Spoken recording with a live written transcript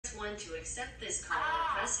1 to accept this call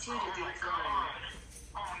or press 2 to decline.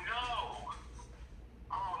 Oh no!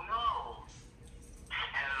 Oh no!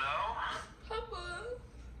 Hello? Papa.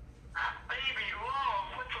 Baby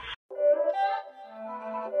love, what the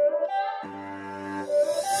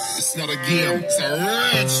It's not a game, it's a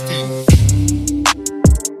rich thing.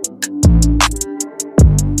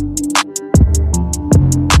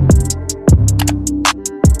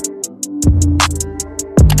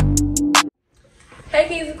 Hey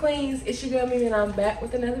kings and queens, it's your girl Mimi and I'm back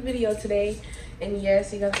with another video today. And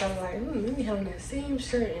yes, you guys are like, Mimi having that same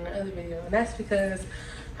shirt in the other video. And that's because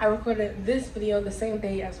I recorded this video the same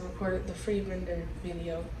day as I recorded the free vendor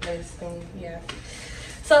video.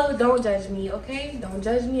 So don't judge me, okay? Don't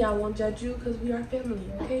judge me. I won't judge you because we are family,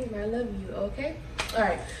 okay? And I love you, okay?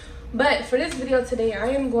 Alright. But for this video today, I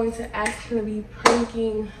am going to actually be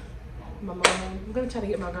pranking my mom. I'm going to try to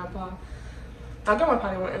get my grandpa. My grandma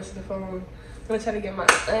probably won't answer the phone. I'm gonna try to get my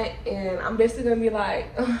aunt, and I'm basically gonna be like,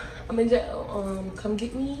 I'm in jail, come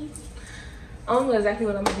get me. I don't know exactly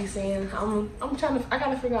what I'm gonna be saying. I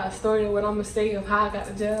gotta figure out a story of what I'm gonna say of how I got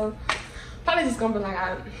to jail. Probably just gonna be like,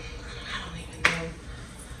 I don't even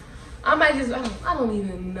know. I don't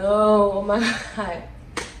even know, oh my God.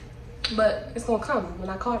 But it's gonna come when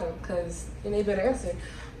I call them, cause then they better answer.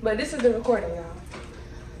 But this is the recording, y'all.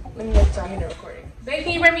 Let me let y'all hear the recording. Babe,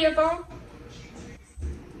 can you bring me your phone?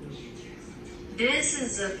 This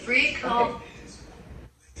is a free call. Okay.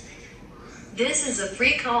 This is a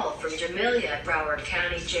free call from Jamilia, Broward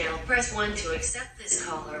County Jail. Press 1 to accept this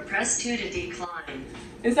call or press 2 to decline.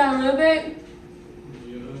 Is that real big?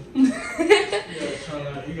 Yeah. You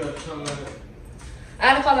gotta tell that. I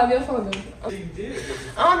had to call out your phone though. You did.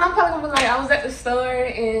 I'm probably gonna be like, I was at the store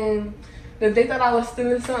and they thought I was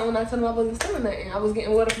stealing something when I told them I wasn't stealing nothing. I was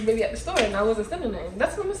getting water for baby at the store and I wasn't stealing nothing.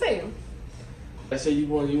 That's what I'm saying. I said you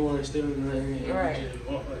weren't stealing nothing. Right.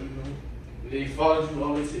 They followed you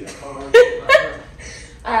all the way to the car. Alright,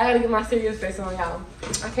 I gotta get my serious face on, y'all.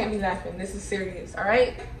 I can't be laughing. This is serious,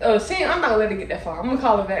 alright? Oh, I'm not gonna let her get that far. I'm gonna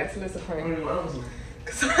call her back to listen to prank.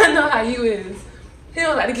 Cause I know how you is. He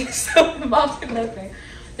don't like to get so involved in nothing.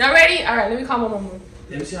 Y'all ready? Alright, let me call my mama.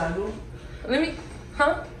 Let me see how I do it. Let me,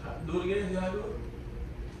 huh? Do it again, see how I do it.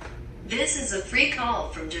 This is a free call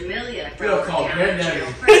from Jamilia, You gotta Broward call County Granddaddy.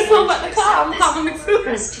 Jail. That's what I'm about to call. I'm calling me too.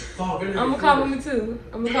 I'm I'm gonna call mommy too.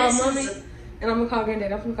 I'm gonna call This mommy is and I'm gonna call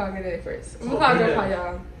granddad. I'm gonna call granddad first. I'm gonna Call call grandpa,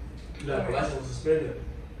 granddad. y'all. Like, my license was suspended.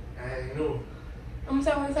 I ain't know. I'm gonna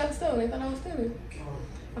say I was out still. They thought I was stealing.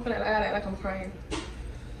 I feel like I gotta act like I'm crying.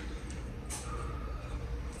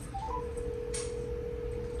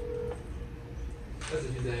 That's a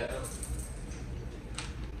good ass.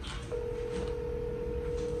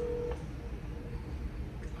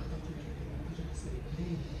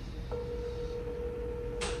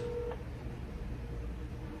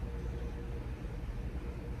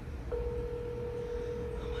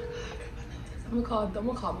 I'm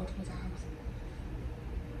gonna call multiple times.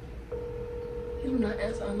 He do not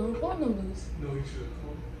answer unknown phone numbers. No, you should have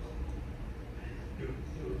called.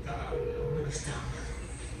 I'm gonna stop.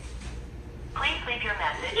 Please leave your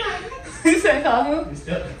message. He said call him. You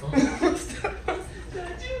stepped on the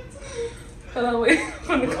Hold on, wait.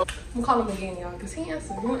 I'm gonna call him again, y'all, because he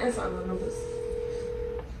answered. He don't answer unknown numbers.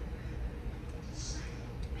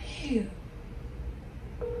 Hey.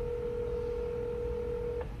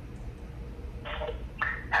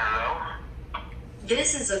 Hello?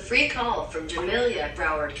 This is a free call from Jamilia,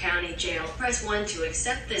 Broward County Jail. Press 1 to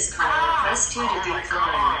accept this call or press 2 to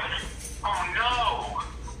decline. Oh no!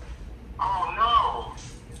 Oh no!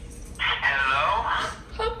 Hello?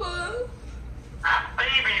 Papa.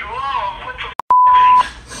 Baby love, what the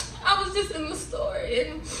I was just in the store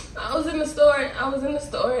and I was in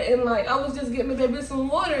just getting my baby some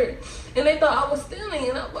water and they thought I was stealing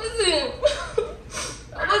and I wasn't.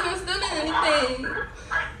 I wasn't stealing anything.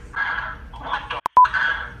 What the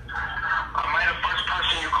Am I the first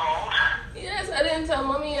person you called? Yes, I didn't tell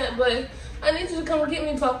mommy yet, but I need you to come get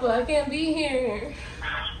me, Papa. I can't be here.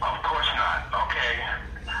 Of course not. Okay.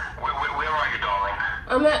 Where are you, darling?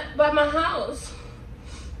 I'm by my house.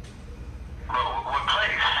 What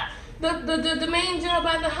place? The main jail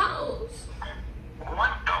by the house.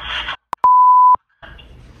 What the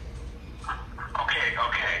Okay.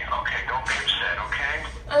 Don't be upset, okay?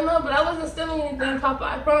 I know, but I wasn't stealing anything, Papa.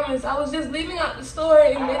 I promise. I was just leaving out the store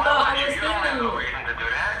and they thought I was You don't have no stealing. reason to do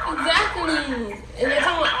that. Exactly. And they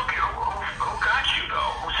told me. Who got you, though?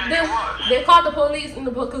 Who said you was? They called the police, and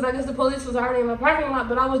because I guess the police was already in my parking lot,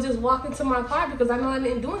 but I was just walking to my car because I know I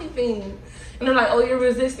didn't do anything. And they're like, oh, you're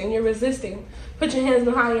resisting. Put your hands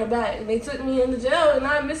behind your back. And they took me into jail, and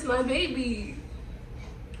I missed my baby.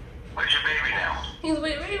 Where's your baby now? He's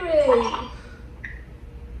with Ray Ray.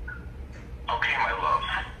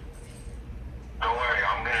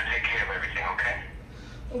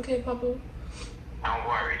 Papa? Don't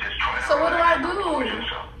worry, just try to So what do I relax and do? compose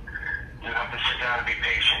yourself. You have to sit down and be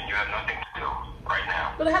patient. You have nothing to do right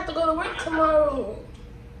now. But I have to go to work tomorrow.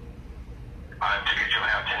 I'm to get you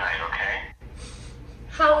out tonight, okay?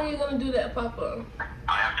 How are you gonna do that, Papa?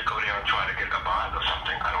 I have to go there and try to get a bond or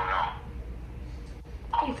something. I don't know.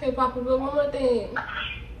 Okay, Papa, but one more thing.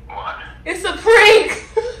 What? It's a prank!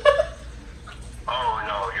 Oh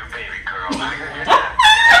no, you baby girl.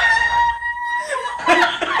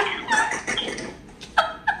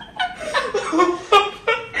 Who's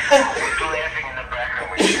laughing in the background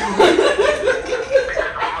with you?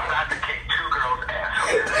 Because I'm about to kick 2 girls' ass.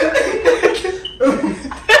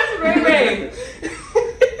 That's Ray Ray.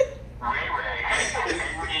 Ray Ray and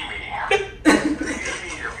Mimi.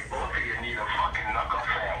 Both of you need a fucking knuckle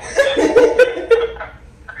sandwich.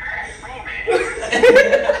 Mimi.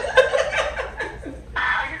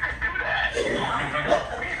 How you could do that?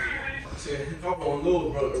 Said, if I'm gonna lose,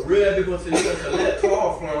 bro, the real people say you got to let call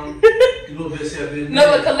from. You little bitch have been. No,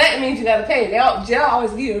 but collect means you gotta pay. Jail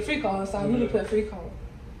always give you a free call, so I need to put free call.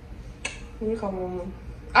 Let me call my mom.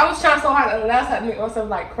 I was trying so hard the last time to make myself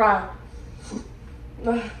like cry.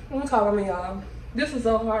 Let me call me, y'all. This is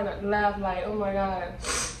so hard not to laugh, like, oh my god.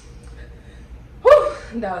 Whew,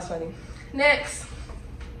 that was funny. Next.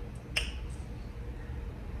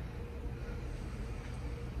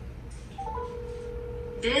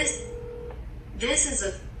 This is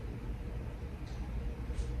a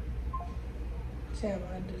Damn,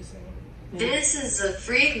 I do the same. this is a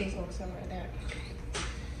free It's gonna sound like that.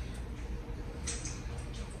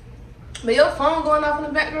 But your phone going off in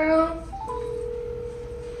the background?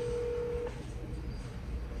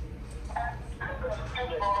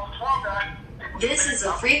 This is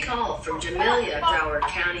a free call from Jamilia, Broward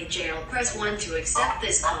County Jail. Press 1 to accept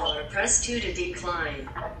this call or press 2 to decline.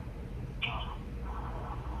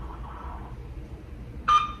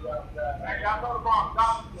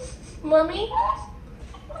 Mommy?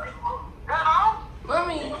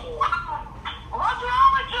 Mommy? What's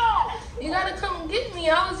wrong with you? You gotta come get me.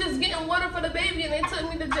 I was just getting water for the baby and they took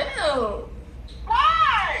me to jail.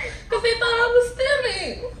 Why? Because they thought I was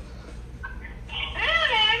stealing.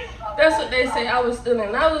 Stealing? That's what they say, I was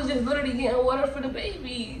stealing. I was just literally getting water for the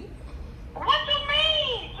baby. What you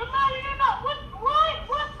mean? Somebody didn't know. What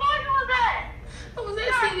store was that? I was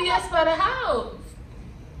at CVS by the house.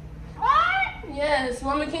 What? Yes,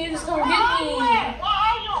 Mommy, can you just come Where get are you at? me? Where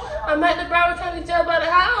are you? I'm at the Broward County Jail by the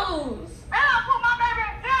house. Man, I put my baby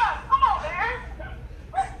in jail. Come on, man.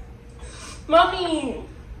 Mommy. You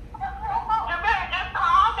better just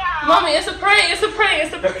calm down. Mommy, it's a prank. It's a prank.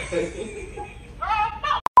 It's a prank. Girl,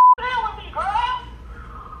 stop playing with me, girl.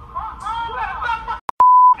 You better stop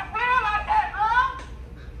playing like that, girl.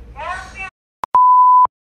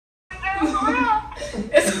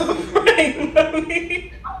 It's a prank,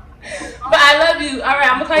 Mommy. But I love you. All right,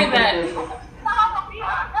 I'm gonna call you back.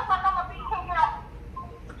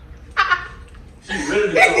 She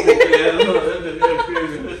really told me that. That's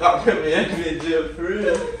crazy. Stop putting me in jail for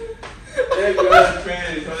real. That girl's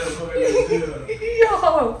crazy. Yo,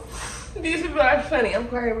 these people are funny. I'm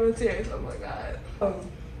crying real tears. Oh my god.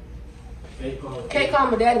 Can't call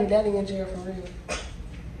my daddy. My daddy in jail for real.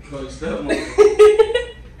 Call your stepmom. I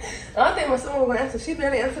don't think my son will answer. She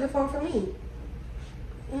barely answered the phone for me.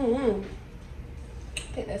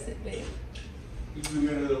 I think that's it, babe. You do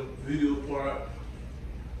a video part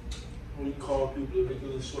when you call people to make a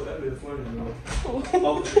little short. That'd be funny, you know.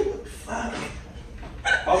 Fuck. I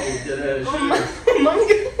was dead ass shit. Mommy,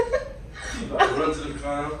 Like, run to the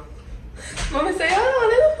car. Mommy say, hold on,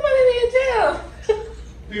 let me put it in jail.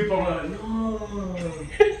 People are like, no.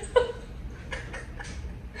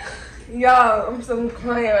 Y'all, I'm so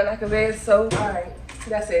crying right now because it's so alright.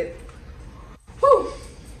 That's it. Whew.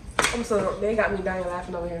 I'm so they got me dying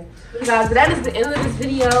laughing over here. Guys, but that is the end of this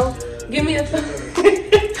video. Give me a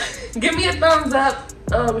give me a thumbs up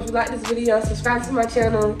if you like this video. Subscribe to my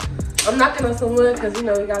channel. I'm knocking on some wood because you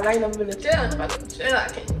know guys, I ain't never been to jail. If I go to jail, I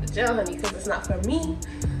can't go to jail, honey, because it's not for me.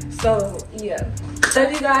 So yeah.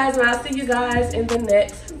 Love you guys, and I'll see you guys in the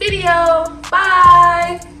next video.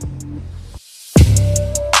 Bye.